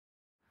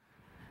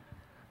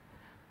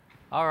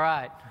All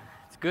right.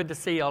 It's good to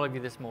see all of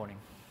you this morning.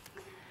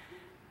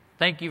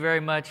 Thank you very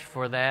much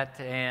for that,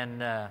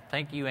 and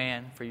thank you,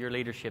 Ann, for your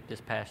leadership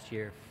this past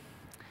year.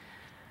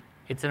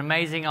 It's an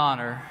amazing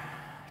honor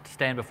to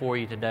stand before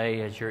you today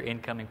as your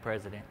incoming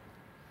president.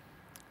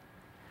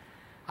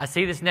 I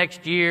see this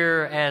next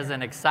year as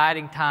an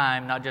exciting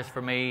time, not just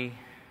for me,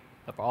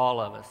 but for all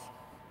of us.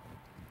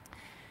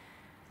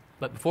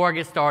 But before I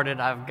get started,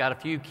 I've got a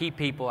few key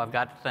people I've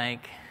got to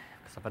thank,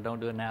 because if I don't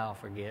do it now, I'll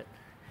forget,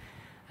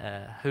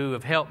 who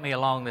have helped me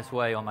along this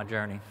way on my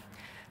journey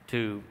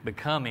to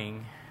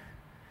becoming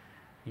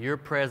your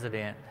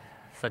president.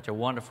 Such a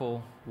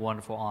wonderful,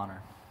 wonderful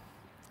honor.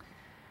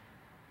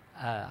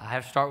 I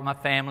have to start with my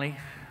family.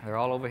 They're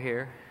all over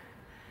here.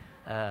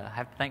 I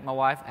have to thank my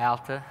wife,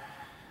 Alta,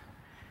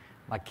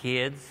 my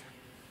kids,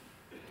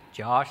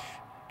 Josh,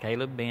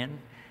 Caleb, Ben,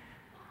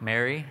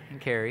 Mary, and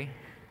Carrie,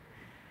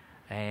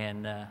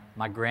 and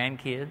my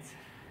grandkids,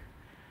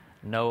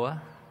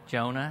 Noah,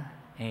 Jonah,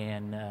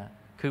 and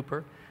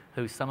Cooper,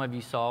 who some of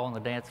you saw on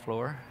the dance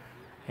floor,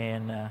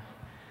 and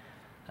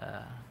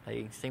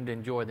they seem to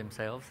enjoy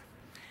themselves.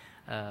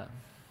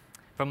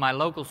 From my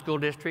local school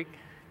district,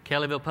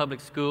 Kellyville Public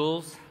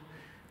Schools,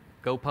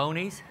 go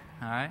Ponies,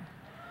 all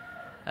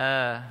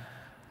right.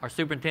 Our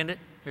superintendent,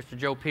 Mr.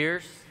 Joe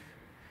Pierce,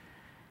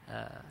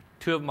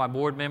 two of my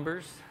board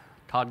members,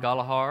 Todd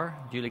Gallahar,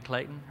 Julie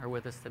Clayton, are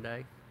with us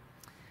today.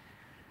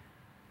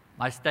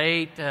 My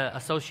state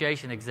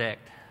association exec,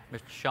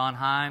 Mr. Sean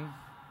Heim,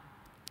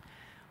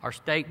 our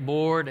state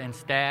board and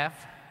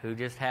staff, who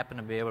just happen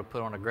to be able to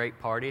put on a great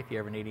party if you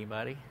ever need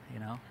anybody, you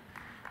know.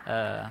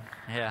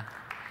 Yeah,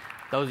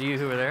 those of you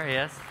who are there,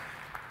 yes.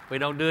 We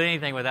don't do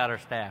anything without our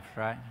staff,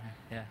 right?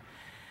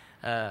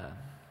 Yeah.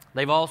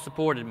 They've all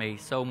supported me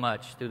so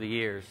much through the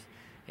years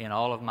in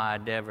all of my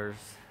endeavors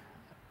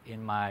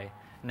in my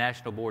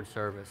national board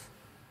service.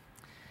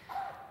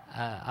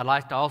 I'd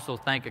like to also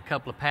thank a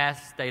couple of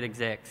past state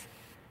execs.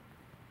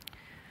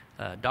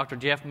 Dr.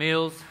 Jeff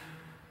Mills,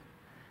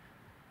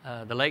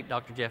 the late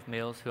Dr. Jeff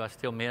Mills, who I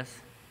still miss.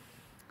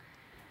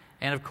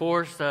 And of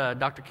course,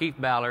 Dr. Keith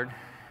Ballard.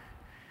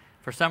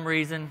 For some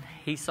reason,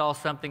 he saw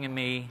something in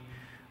me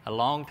a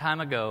long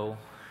time ago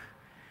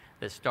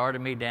that started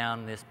me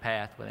down this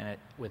path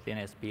with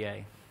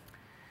NSBA.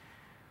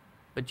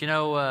 But you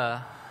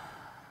know,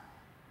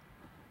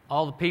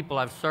 all the people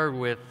I've served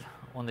with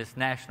on this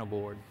national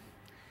board,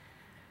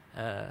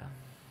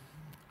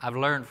 I've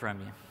learned from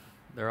you.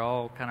 They're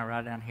all kind of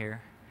right down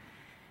here.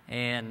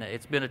 And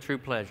it's been a true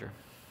pleasure.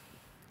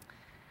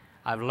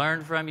 I've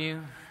learned from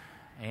you,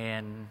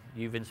 and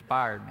you've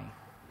inspired me.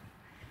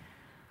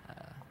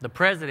 The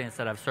presidents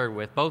that I've served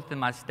with, both in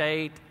my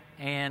state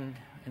and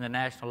in the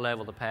national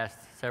level the past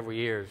several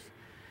years,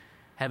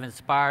 have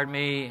inspired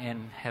me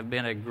and have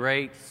been a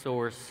great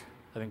source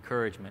of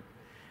encouragement.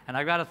 And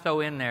I've got to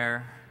throw in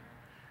there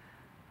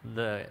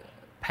the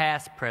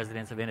past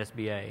presidents of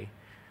NSBA.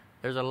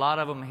 There's a lot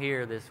of them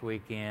here this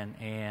weekend,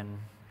 and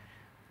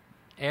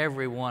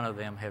every one of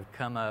them have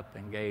come up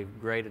and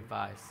gave great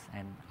advice,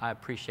 and I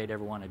appreciate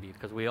every one of you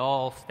because we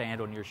all stand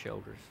on your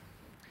shoulders.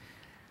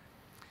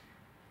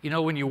 You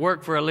know, when you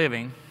work for a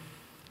living,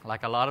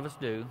 like a lot of us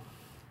do,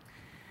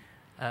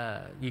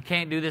 you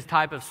can't do this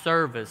type of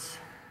service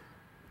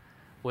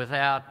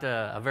without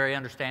a very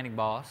understanding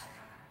boss.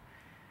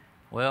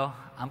 Well,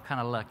 I'm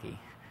kind of lucky.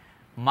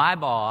 My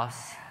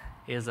boss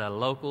is a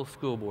local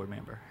school board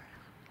member,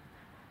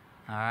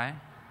 all right?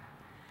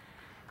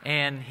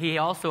 And he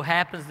also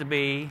happens to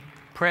be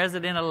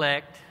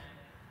president-elect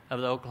of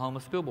the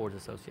Oklahoma School Boards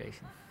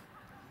Association.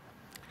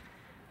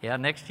 Yeah,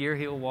 next year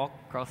he will walk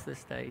across this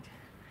stage.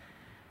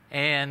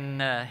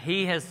 And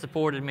he has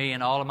supported me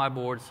in all of my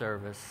board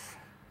service.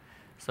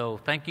 So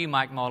thank you,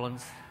 Mike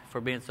Mullins,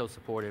 for being so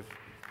supportive.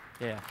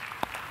 Yeah.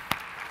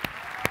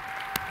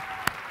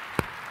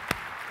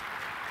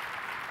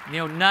 You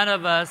know, none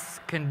of us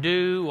can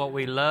do what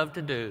we love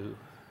to do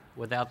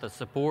without the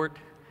support,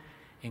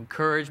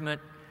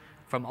 encouragement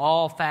from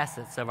all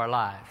facets of our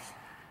lives,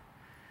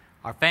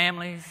 our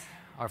families,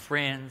 our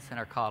friends, and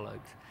our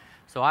colleagues.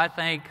 So I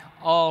thank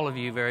all of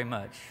you very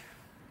much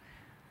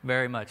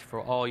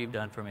for all you've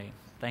done for me.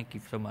 Thank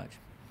you so much.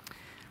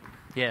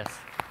 Yes.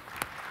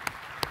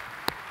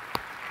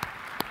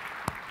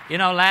 You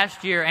know,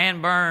 last year,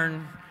 Ann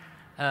Byrne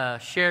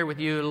shared with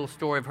you a little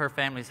story of her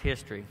family's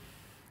history.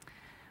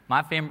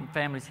 My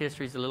family's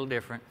history is a little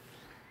different.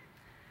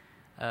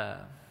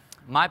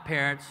 My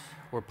parents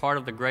were part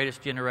of the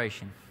greatest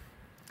generation.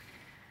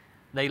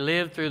 They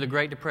lived through the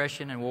Great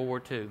Depression and World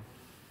War II.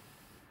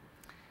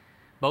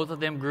 Both of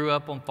them grew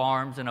up on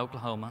farms in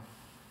Oklahoma.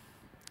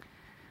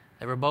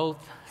 They were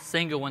both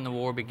single when the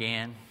war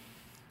began.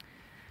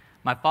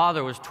 My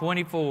father was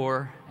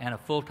 24 and a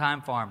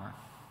full-time farmer.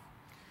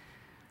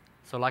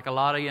 So like a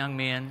lot of young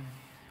men,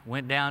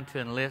 went down to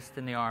enlist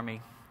in the Army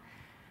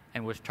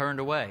and was turned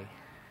away.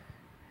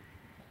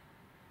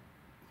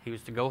 He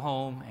was to go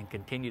home and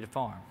continue to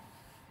farm,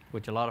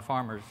 which a lot of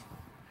farmers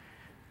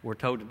were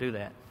told to do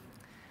that.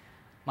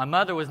 My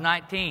mother was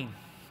 19.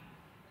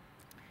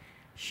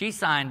 She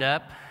signed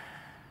up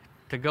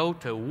to go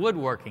to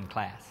woodworking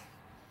class,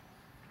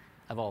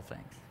 of all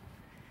things.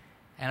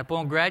 And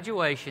upon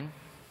graduation,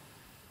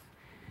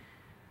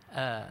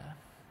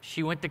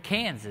 she went to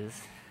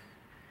Kansas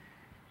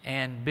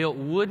and built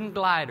wooden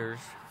gliders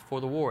for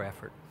the war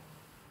effort.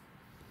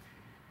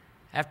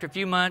 After a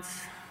few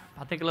months,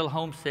 I think a little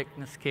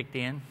homesickness kicked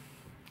in.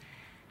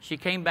 She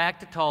came back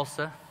to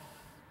Tulsa,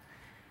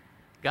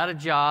 got a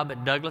job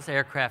at Douglas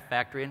Aircraft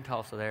Factory in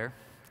Tulsa there,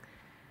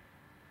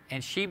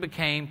 and she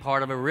became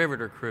part of a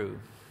riveter crew.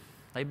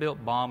 They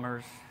built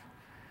bombers,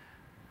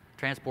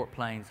 transport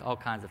planes, all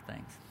kinds of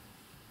things.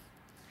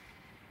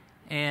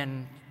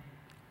 And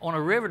on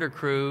a riveter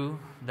crew,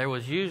 there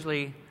was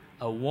usually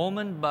a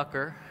woman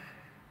bucker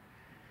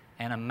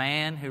and a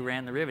man who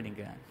ran the riveting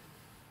gun.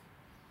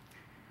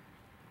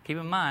 Keep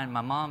in mind, my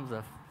mom's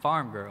a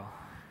farm girl,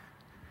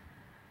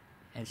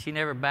 and she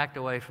never backed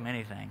away from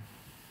anything.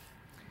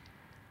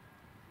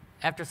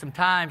 After some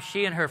time,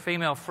 she and her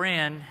female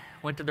friend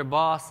went to their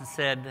boss and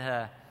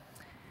said,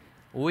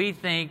 we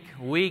think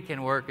we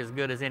can work as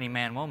good as any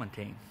man-woman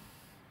team.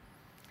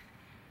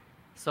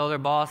 So their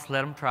boss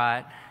let them try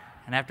it,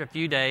 and after a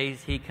few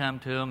days, he come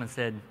to them and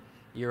said,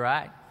 you're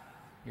right,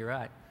 you're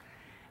right.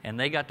 And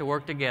they got to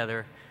work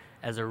together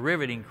as a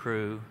riveting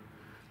crew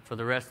for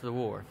the rest of the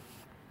war.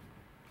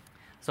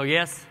 So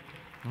yes,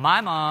 my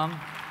mom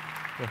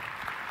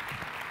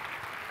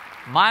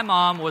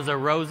was a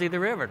Rosie the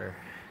Riveter.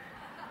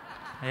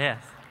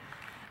 Yes.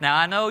 Now,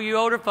 I know you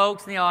older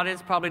folks in the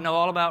audience probably know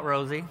all about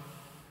Rosie,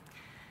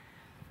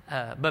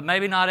 but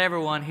maybe not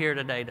everyone here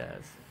today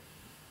does.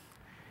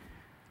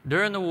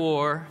 During the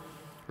war,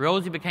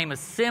 Rosie became a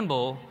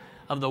symbol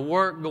of the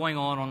work going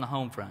on the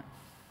home front.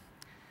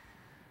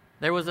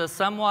 There was a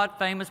somewhat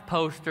famous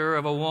poster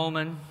of a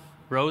woman,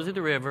 Rosie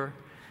the River,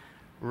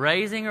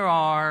 raising her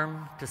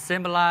arm to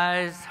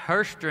symbolize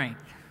her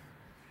strength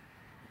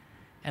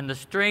and the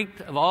strength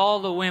of all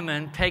the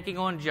women taking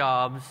on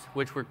jobs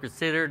which were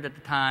considered at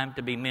the time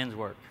to be men's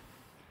work.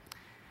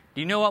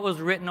 Do you know what was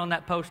written on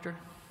that poster?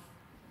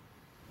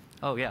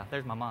 Oh, yeah,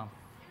 there's my mom.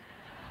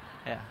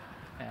 Yeah.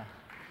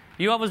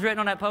 You know what was written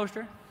on that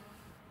poster?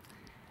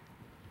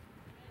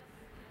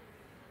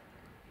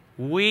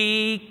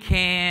 We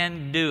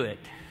can do it.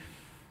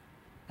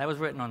 That was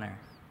written on there.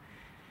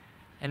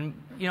 And,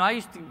 you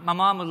know, my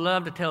mom would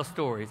love to tell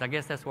stories. I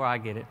guess that's where I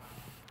get it.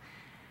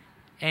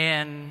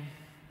 And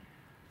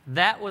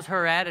that was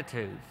her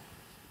attitude.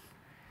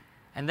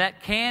 And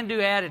that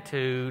can-do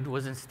attitude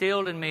was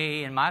instilled in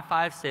me and my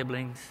 5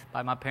 siblings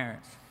by my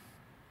parents.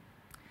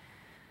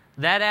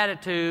 That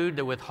attitude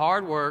that with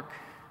hard work,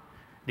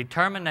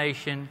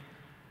 determination,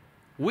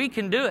 we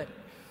can do it.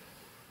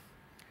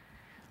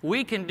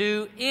 We can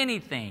do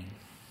anything.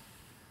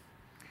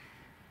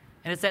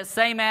 And it's that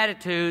same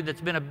attitude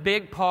that's been a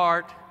big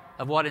part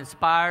of what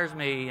inspires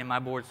me in my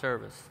board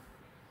service.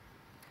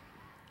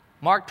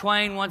 Mark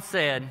Twain once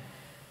said,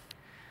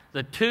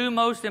 the 2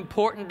 most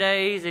important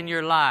days in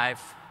your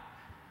life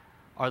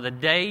are the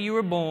day you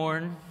were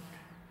born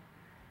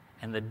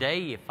and the day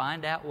you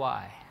find out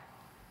why.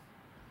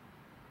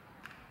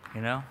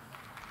 You know?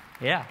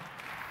 Yeah.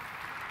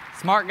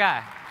 Smart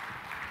guy.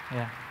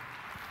 Yeah.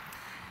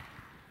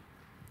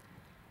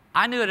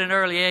 I knew at an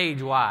early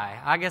age why.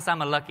 I guess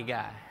I'm a lucky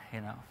guy,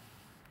 you know.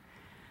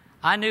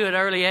 I knew at an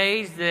early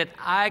age that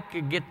I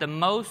could get the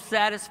most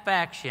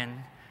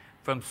satisfaction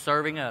from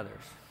serving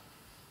others.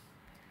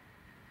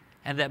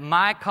 And that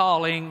my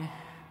calling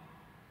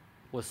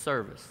was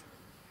service.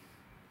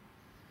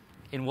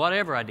 In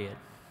whatever I did,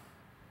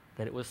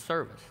 that it was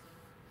service.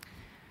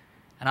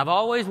 And I've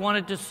always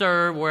wanted to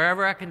serve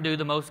wherever I can do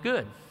the most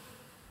good,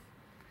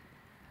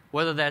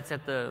 whether that's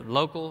at the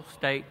local,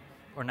 state,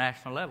 or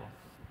national level.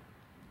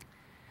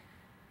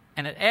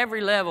 And at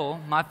every level,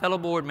 my fellow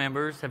board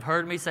members have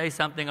heard me say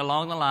something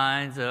along the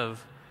lines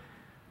of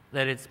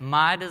that it's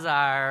my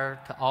desire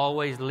to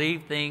always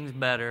leave things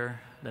better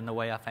than the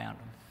way I found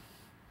them.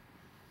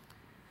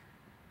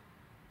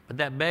 But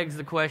that begs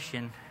the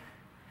question,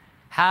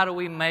 how do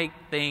we make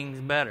things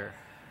better?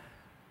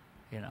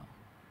 You know,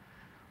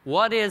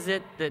 what is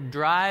it that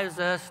drives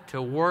us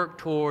to work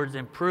towards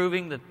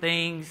improving the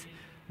things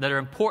that are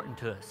important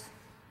to us?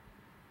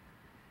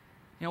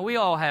 You know, we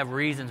all have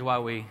reasons why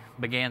we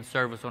began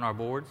service on our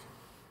boards.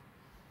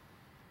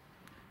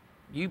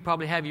 You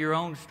probably have your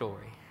own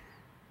story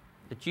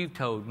that you've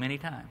told many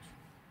times.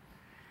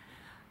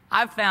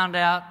 I've found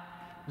out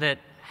that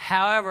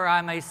however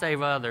I may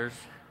save others,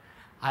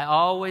 I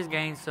always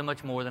gain so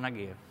much more than I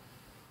give.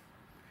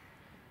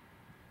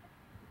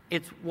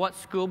 It's what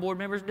school board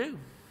members do.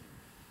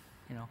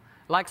 You know,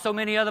 like so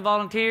many other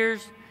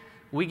volunteers,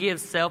 we give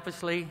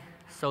selfishly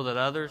so that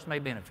others may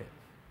benefit.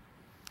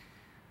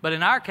 But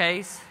in our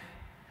case,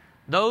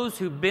 those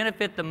who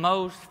benefit the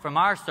most from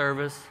our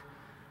service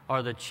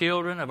are the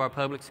children of our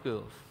public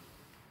schools.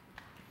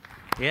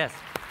 Yes.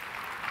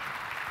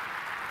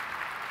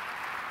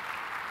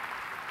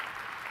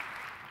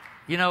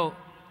 You know,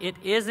 it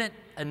isn't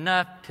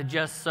enough to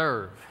just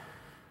serve.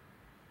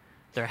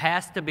 There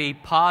has to be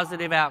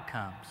positive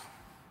outcomes.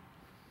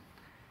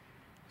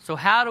 So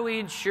how do we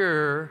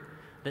ensure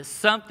that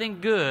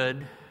something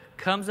good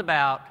comes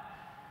about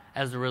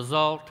as a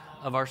result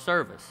of our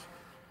service.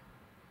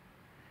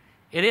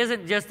 It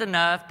isn't just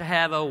enough to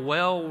have a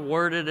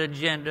well-worded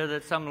agenda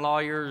that some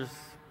lawyers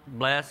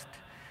blessed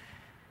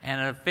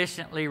and an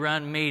efficiently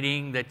run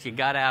meeting that you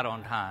got out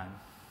on time.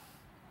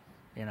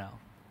 You know,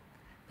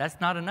 that's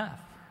not enough.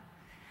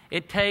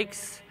 It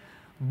takes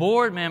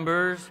board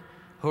members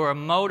who are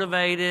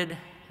motivated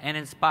and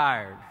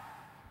inspired.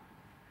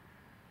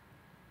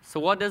 So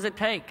what does it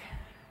take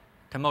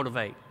to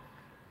motivate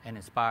and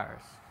inspire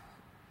us?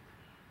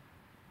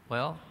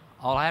 Well,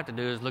 all I have to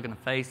do is look in the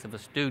face of a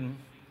student,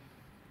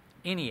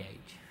 any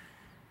age,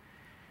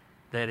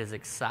 that is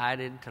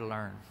excited to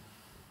learn.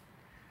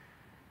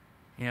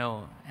 You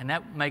know, and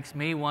that makes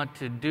me want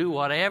to do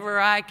whatever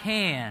I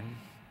can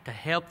to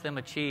help them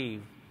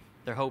achieve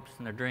their hopes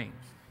and their dreams.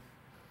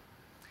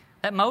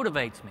 That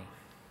motivates me.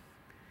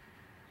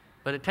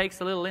 But it takes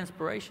a little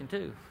inspiration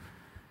too.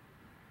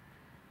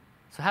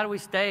 So how do we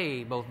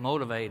stay both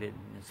motivated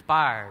and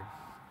inspired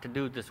to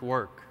do this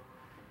work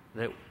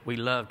that we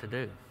love to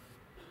do?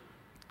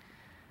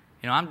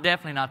 You know, I'm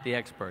definitely not the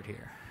expert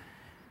here.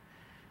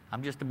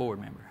 I'm just a board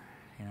member,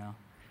 you know.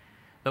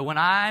 But when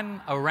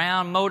I'm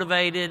around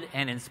motivated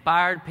and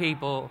inspired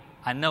people,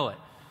 I know it.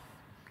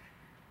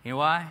 You know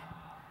why?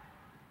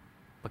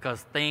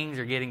 Because things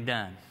are getting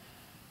done.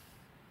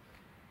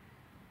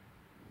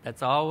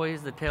 That's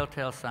always the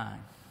telltale sign,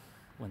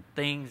 when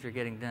things are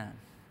getting done.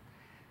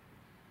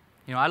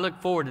 You know, I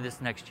look forward to this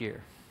next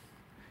year,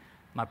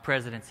 my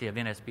presidency of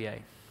NSBA.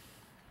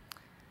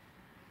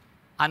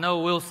 I know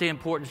we'll see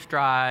important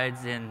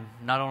strides in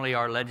not only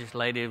our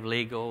legislative,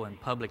 legal, and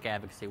public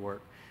advocacy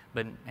work,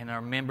 but in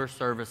our member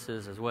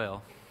services as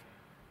well.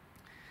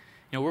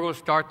 You know, we're going to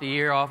start the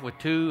year off with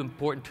 2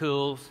 important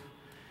tools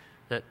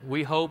that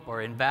we hope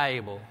are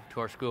invaluable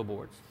to our school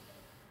boards.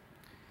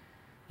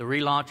 The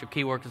relaunch of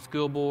Key Work in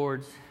School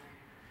Boards,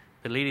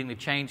 the Leading the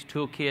Change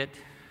Toolkit,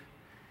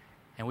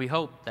 and we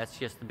hope that's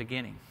just the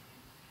beginning.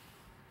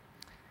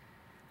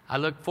 I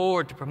look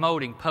forward to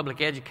promoting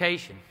public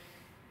education,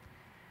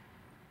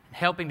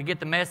 helping to get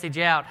the message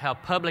out how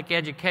public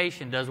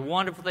education does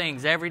wonderful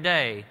things every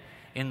day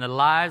in the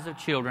lives of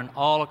children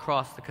all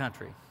across the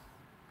country.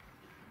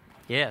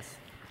 Yes,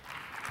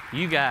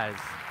 you guys,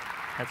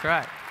 that's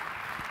right.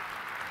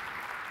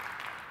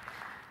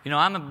 You know,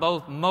 I'm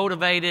both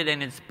motivated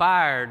and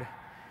inspired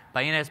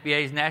by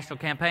NSBA's national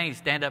campaign,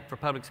 Stand Up for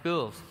Public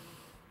Schools.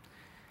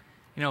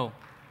 You know,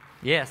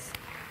 yes,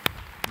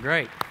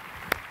 great.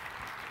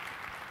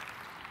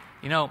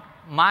 You know,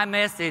 my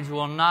message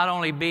will not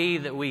only be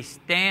that we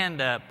stand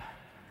up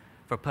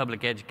for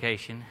public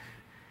education,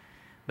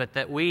 but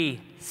that we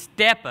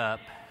step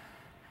up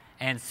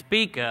and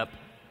speak up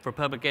for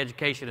public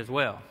education as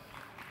well.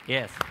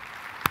 Yes.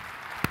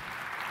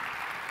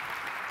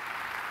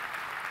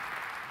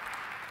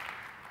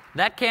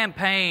 That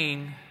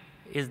campaign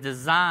is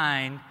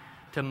designed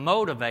to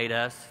motivate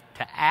us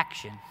to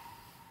action.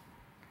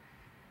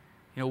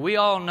 You know, we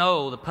all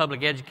know that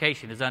public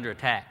education is under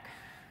attack.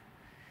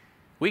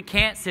 We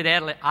can't sit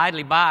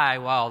idly by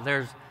while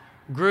there's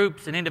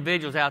groups and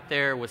individuals out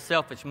there with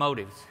selfish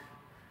motives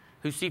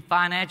who see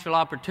financial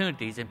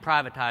opportunities in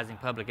privatizing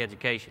public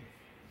education.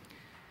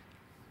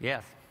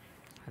 Yes,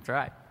 that's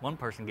right. One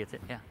person gets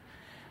it, yeah.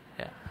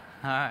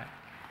 All right.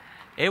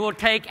 It will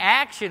take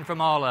action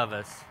from all of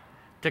us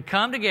to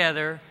come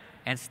together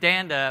and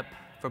stand up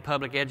for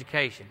public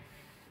education.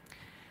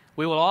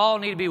 We will all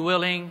need to be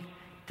willing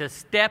to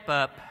step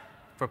up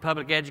for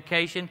public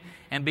education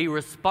and be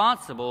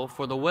responsible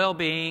for the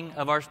well-being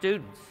of our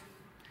students.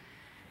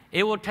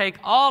 It will take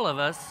all of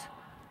us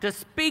to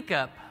speak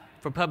up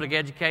for public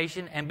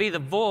education and be the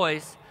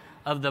voice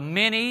of the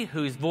many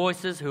whose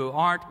voices who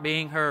aren't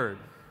being heard.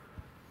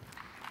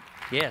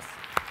 Yes.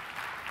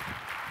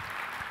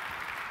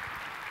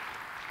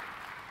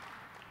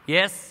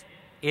 Yes,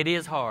 it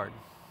is hard.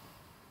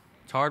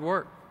 It's hard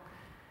work.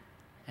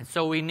 And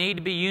so we need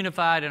to be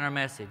unified in our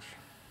message.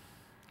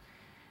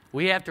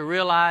 We have to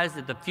realize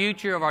that the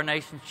future of our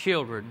nation's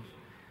children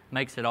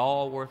makes it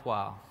all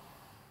worthwhile.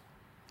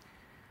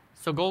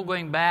 So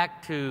going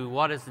back to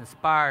what has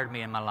inspired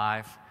me in my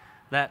life,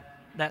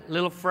 that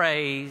little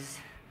phrase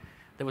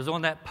that was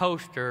on that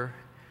poster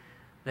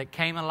that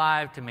came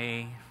alive to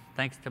me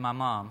thanks to my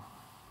mom.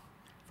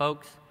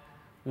 Folks,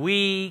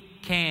 we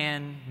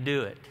can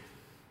do it.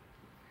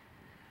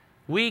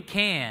 We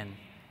can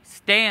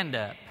stand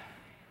up,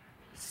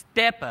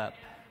 step up,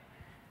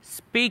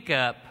 speak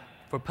up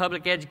for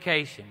public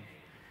education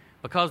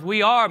because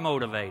we are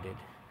motivated,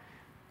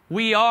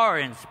 we are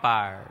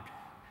inspired,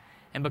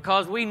 and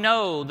because we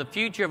know the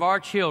future of our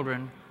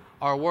children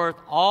are worth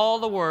all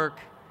the work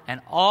and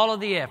all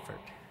of the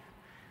effort.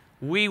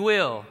 We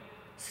will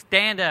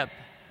stand up,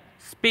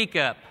 speak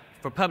up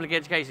for public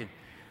education.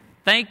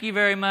 Thank you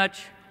very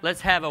much.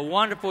 Let's have a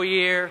wonderful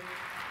year.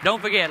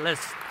 Don't forget,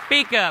 let's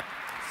speak up,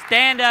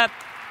 stand up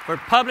for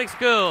public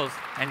schools,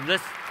 and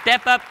let's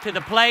step up to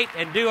the plate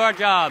and do our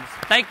jobs.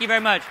 Thank you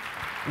very much.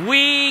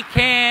 We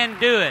can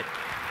do it.